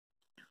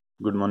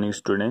Good morning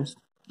students.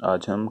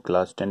 आज हम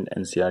class 10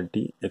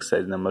 NCERT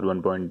exercise number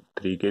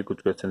 1.3 के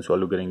कुछ क्वेश्चन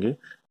सॉल्व करेंगे।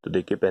 तो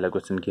देखिए पहला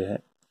क्वेश्चन क्या है।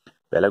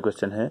 पहला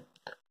क्वेश्चन है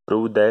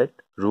prove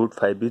that root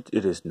 5 is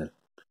irrational.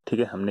 ठीक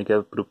है, हमने क्या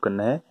प्रूव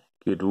करना है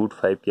कि रूट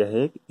 5 क्या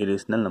है, एक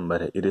इरेशनल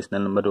नंबर है।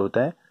 इरेशनल नंबर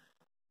होता है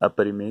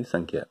अपरिमेय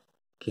संख्या,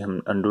 कि हम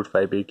अंडर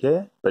 5 एक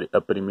है पर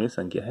अपरिमेय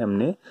संख्या है,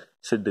 हमने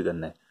सिद्ध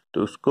करना है।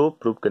 तो उसको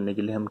प्रूव करने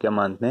के लिए हम क्या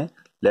मानते हैं,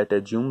 late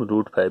assume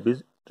root 5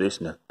 is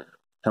rational.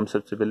 हम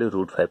सबसे पहले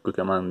रूट 5 को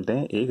क्या मानते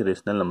हैं, एक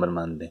रेशनल नंबर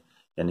मानते हैं,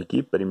 यानी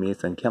कि परिमेय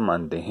संख्या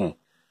मानते हैं।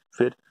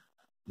 फिर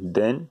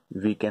देन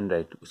वी कैन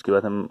राइट, उसके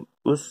बाद हम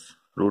उस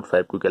रूट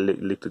 5 को क्या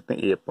लिख सकते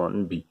हैं, ए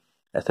अपॉन बी।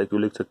 ऐसा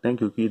क्यों लिख सकते हैं,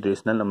 क्योंकि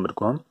रेशनल नंबर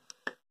को हम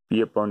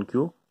पी अपॉन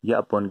क्यू या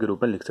अपॉन के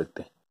रूप में लिख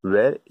सकते हैं।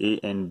 Where A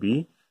and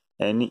be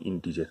any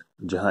integer,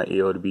 जहां ए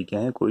और बी क्या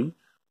है, कोई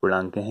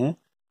पूर्णांक हैं,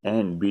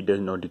 and B does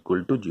not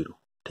equal to 0।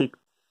 ठीक,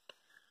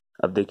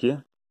 अब देखिए,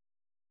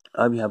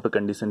 अब यहाँ पर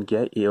कंडीशन क्या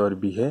है, ए और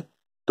बी है।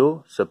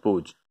 तो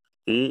suppose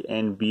A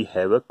and B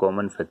have a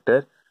common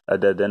factor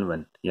other than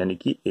 1, यानी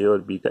कि ए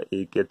और बी का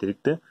एक के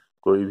अतिरिक्त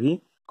कोई भी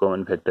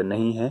कॉमन फैक्टर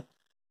नहीं है।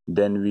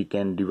 Then we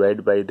can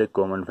divide by the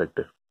common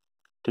factor.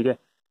 ठीक है,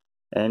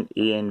 and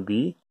A and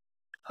B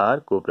are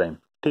को प्राइम।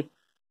 ठीक,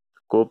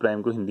 को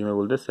प्राइम को हिंदी में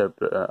बोलते हैं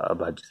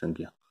अभाज्य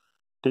संख्या।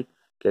 ठीक,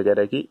 क्या कह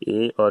रहा है कि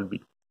ए और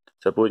बी,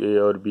 सपोज ए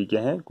और बी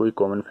क्या है, कोई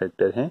कॉमन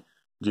फैक्टर है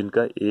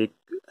जिनका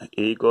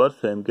एक और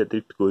स्वयं के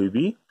अतिरिक्त कोई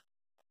भी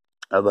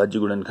अभाज्य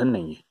गुणनखंड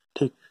नहीं है।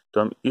 ठीक,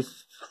 तो हम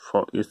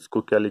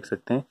इसको क्या लिख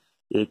सकते हैं,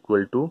 ए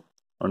इक्वल टू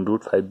ऑन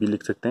रूट 5 भी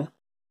लिख सकते हैं।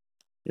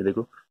 ये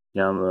देखो,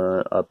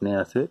 यहाँ आपने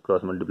यहाँ से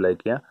क्रॉस मल्टीप्लाई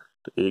किया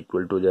तो ए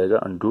इक्वल टू हो जाएगा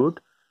ऑन रूट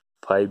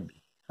 5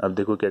 बी। अब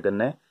देखो क्या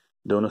करना है,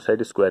 दोनों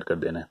साइड स्क्वायर कर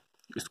देना है।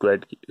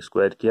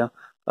 स्क्वायर किया।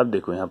 अब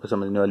देखो यहाँ पर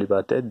समझने वाली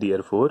बात है,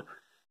 therefore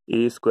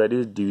A square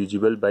is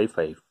divisible by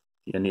 5,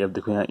 यानी अब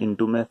देखो यहाँ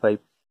इनटू में 5,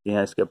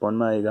 यहाँ इसके अपॉन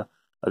में आएगा।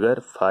 अगर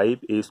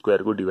 5 ए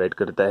स्क्वायर को डिवाइड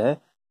करता है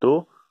तो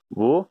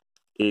वो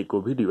ए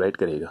को भी डिवाइड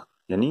करेगा।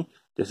 यानी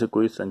जैसे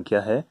कोई संख्या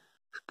है,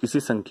 किसी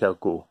संख्या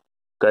को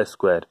का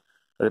स्क्वायर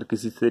अगर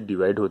किसी से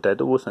डिवाइड होता है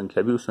तो वो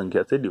संख्या भी उस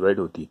संख्या से डिवाइड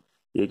होती है।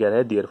 ये कह रहा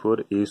है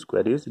therefore A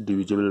square is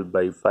divisible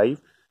by 5,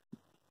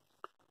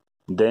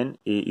 then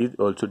A is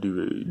also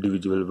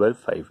divisible by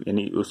 5,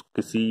 यानी उस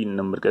किसी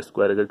नंबर का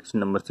स्क्वायर अगर किसी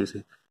नंबर से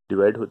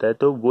डिवाइड होता है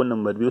तो वो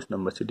नंबर भी उस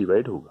नंबर से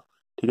डिवाइड होगा।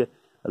 ठीक है,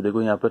 अब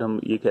देखो यहाँ पर हम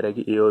ये कह रहा है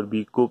कि ए और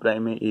बी को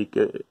प्राइम है, एक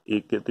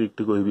के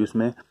अतिरिक्त कोई भी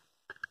उसमें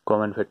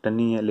कॉमन फैक्टर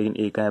नहीं है, लेकिन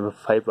ए का यहाँ पर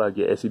 5 आ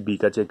गया। ऐसे बी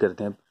का चेक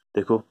करते हैं,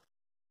 देखो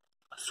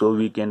so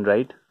we can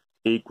write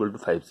A equal to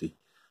 5c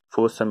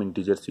for some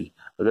integer सी।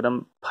 अगर हम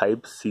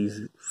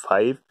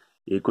 5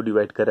 ए को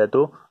डिवाइड कर रहा है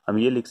तो हम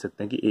ये लिख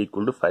सकते हैं कि ए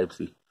इक्वल टू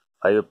 5c।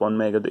 5 अपॉन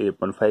में आएगा तो ए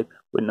अपॉन 5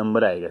 कोई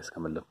नंबर आएगा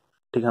इसका मतलब।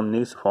 ठीक,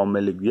 हमने इस फॉर्म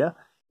में लिख दिया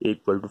ए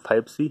इक्वल टू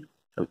 5c।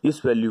 अब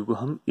इस वैल्यू को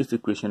हम इस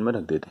इक्वेशन में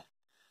रख देते हैं,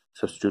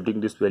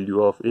 substituting this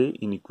value of A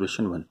in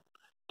equation 1।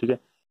 ठीक है,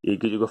 ए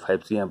की जगह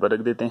 5c यहाँ पर रख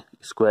देते हैं,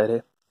 स्क्वायर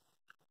है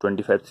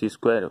 25c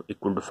square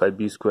equal to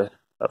 5b square.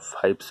 अब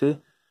 5 से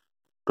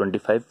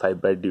 25 5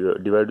 बाई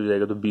डिवाइड हो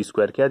जाएगा तो बी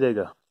स्क्वायर क्या आ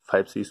जाएगा,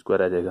 5c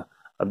स्क्वायर आ जाएगा।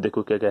 अब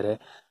देखो क्या कह रहा है,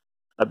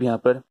 अब यहाँ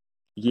पर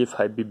ये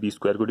 5 भी बी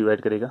स्क्वायर को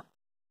डिवाइड करेगा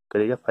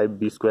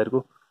 5b स्क्वायर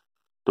को,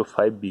 तो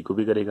 5b को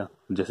भी करेगा,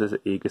 जैसे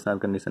ए के साथ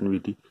कंडीशन हुई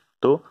थी।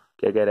 तो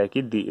क्या कह रहा है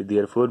कि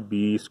therefore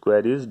B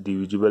square is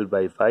divisible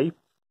by 5,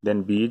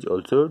 then B is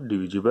also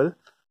divisible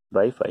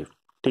by 5।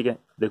 ठीक है,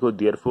 देखो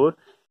therefore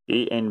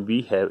A and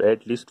B have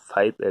at least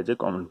 5 as a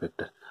common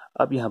factor.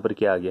 अब यहाँ पर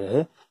क्या आ गया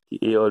है कि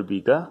ए और बी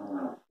का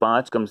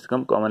 5 कम से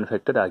कम कॉमन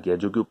फैक्टर आ गया,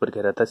 जो कि ऊपर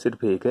कह रहा था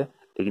सिर्फ एक है,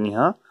 लेकिन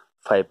यहाँ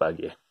 5 आ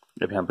गया।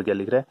 अब यहाँ पर क्या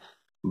लिख रहा है,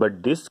 but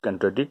this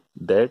contradict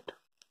that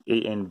A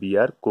and B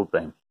are को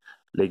प्राइम।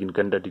 लेकिन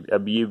कंट्राडिक्ट,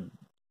 अब ये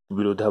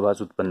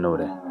विरोधाभास उत्पन्न हो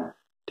रहा है।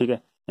 ठीक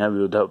है, यहाँ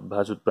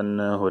विरोधाभास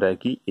उत्पन्न हो रहा है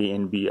कि ए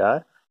एंड बी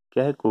आर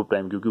क्या है, को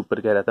प्राइम, क्योंकि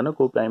ऊपर कह रहा था ना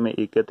को प्राइम में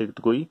एक के अतिरिक्त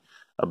कोई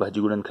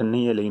अभाज्य गुणनखंड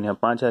नहीं है, लेकिन यहाँ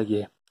 5 आ गया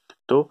है।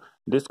 तो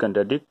this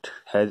contradict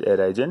has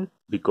arisen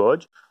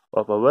because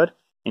of our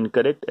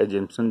incorrect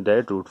assumption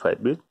that root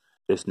 5 is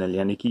rational,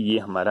 यानी कि ये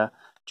हमारा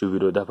जो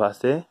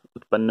विरोधाभास है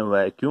उत्पन्न हुआ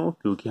है। क्यों,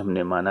 क्योंकि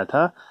हमने माना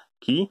था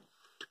कि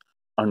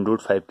ऑन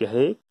रूट 5 क्या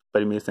है,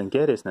 परिमेय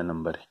संख्या रेशनल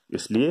नंबर है,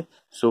 इसलिए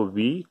so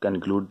we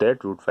conclude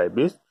that root 5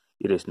 is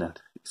irrational.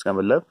 इसका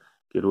मतलब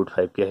कि रूट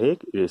 5 क्या है,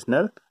 एक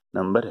इरेशनल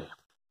नंबर है।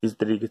 इस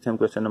तरीके से हम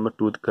क्वेश्चन नंबर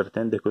 2 करते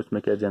हैं। देखो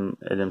इसमें क्या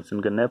एजम्पशन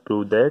करना है,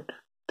 prove that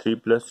 3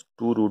 +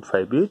 2 root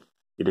 5 is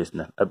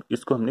irrational. अब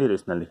इसको हमने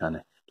इरेशनल दिखाना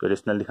है, तो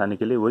इरेशनल दिखाने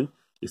के लिए वही,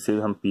 इसे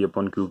हम पी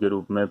अपॉन क्यू के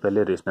रूप में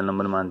पहले रेशनल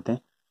नंबर मानते हैं।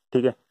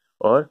 ठीक है,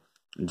 और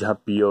जहाँ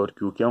पी और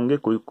क्यू क्या होंगे,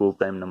 कोई को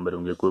प्राइम नंबर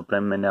होंगे। को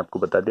प्राइम मैंने आपको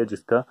बता दिया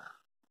जिसका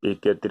एक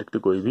के अतिरिक्त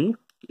कोई भी,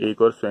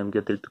 एक और स्वयं के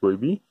अतिरिक्त कोई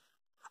भी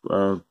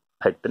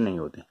फैक्टर नहीं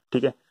होते।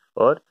 ठीक है,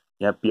 और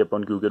यहाँ पी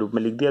अपॉन क्यू के रूप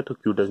में लिख दिया तो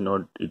Q does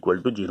not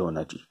equal to 0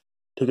 होना चाहिए।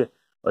 ठीक है,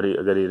 और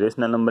अगर ये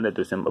रेशनल नंबर है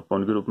तो इसे हम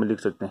अपॉन के रूप में लिख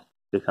सकते हैं।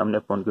 देखा हमने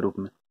अपॉन के रूप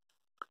में,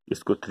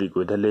 इसको 3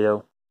 को इधर ले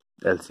जाओ,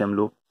 एलसीएम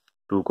लो,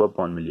 2 को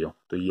अपॉन में ले आओ,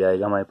 तो ये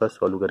आएगा हमारे पास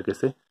सॉल्व करके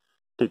से।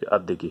 ठीक है,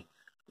 अब देखिए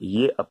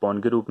ये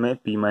अपॉन के रूप में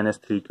p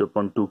 - 3 के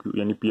अपॉन 2q,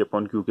 यानी p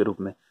अपॉन q के रूप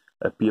में,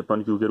 पी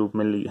अपॉन क्यू के रूप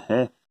में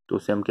है तो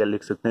उसे हम क्या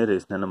लिख सकते हैं,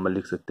 रेशनल नंबर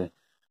लिख सकते हैं।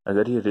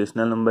 अगर ये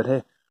रेशनल नंबर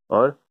है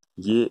और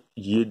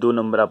ये दो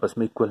नंबर आपस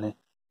में इक्वल हैं,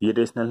 ये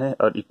रेशनल है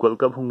और इक्वल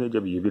कब होंगे,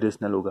 जब ये भी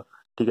रेशनल होगा।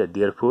 ठीक है,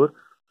 therefore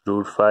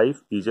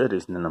 √5 is a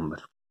rational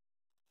number.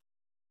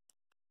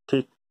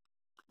 ठीक,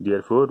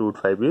 देयरफॉर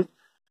 √5 इज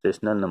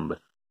रेशनल नंबर।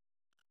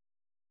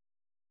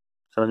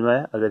 समझ में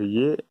आया? अगर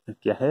ये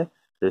क्या है,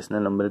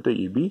 रेशनल नंबर है, तो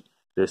ये भी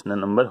रेशनल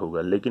नंबर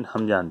होगा। लेकिन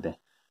हम जानते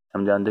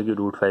हैं कि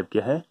 √5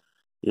 क्या है,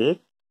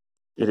 एक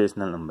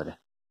इरेशनल नंबर है।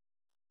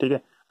 ठीक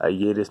है,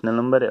 ये रेशनल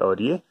नंबर है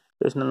और ये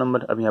रेशनल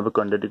नंबर। अब यहाँ पे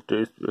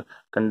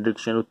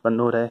कंट्राडिक्शन उत्पन्न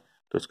हो रहा है,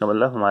 तो इसका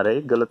मतलब हमारा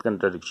एक गलत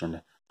कंट्राडिक्शन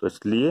है। तो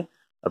इसलिए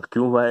अब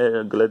क्यों हुआ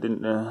है गलत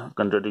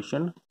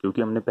कंट्राडिक्शन,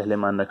 क्योंकि हमने पहले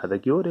मान रखा था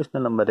कि वो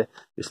रेशनल नंबर है,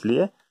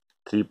 इसलिए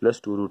 3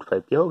 +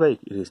 2√5 क्या होगा, एक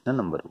रेशनल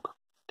नंबर होगा।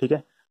 ठीक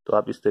है, तो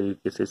आप इस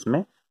तरीके से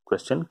इसमें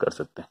क्वेश्चन कर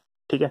सकते हैं।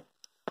 ठीक है,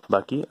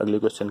 बाकी अगले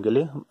क्वेश्चन के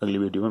लिए हम अगली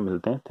वीडियो में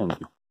मिलते हैं। Thank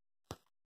you.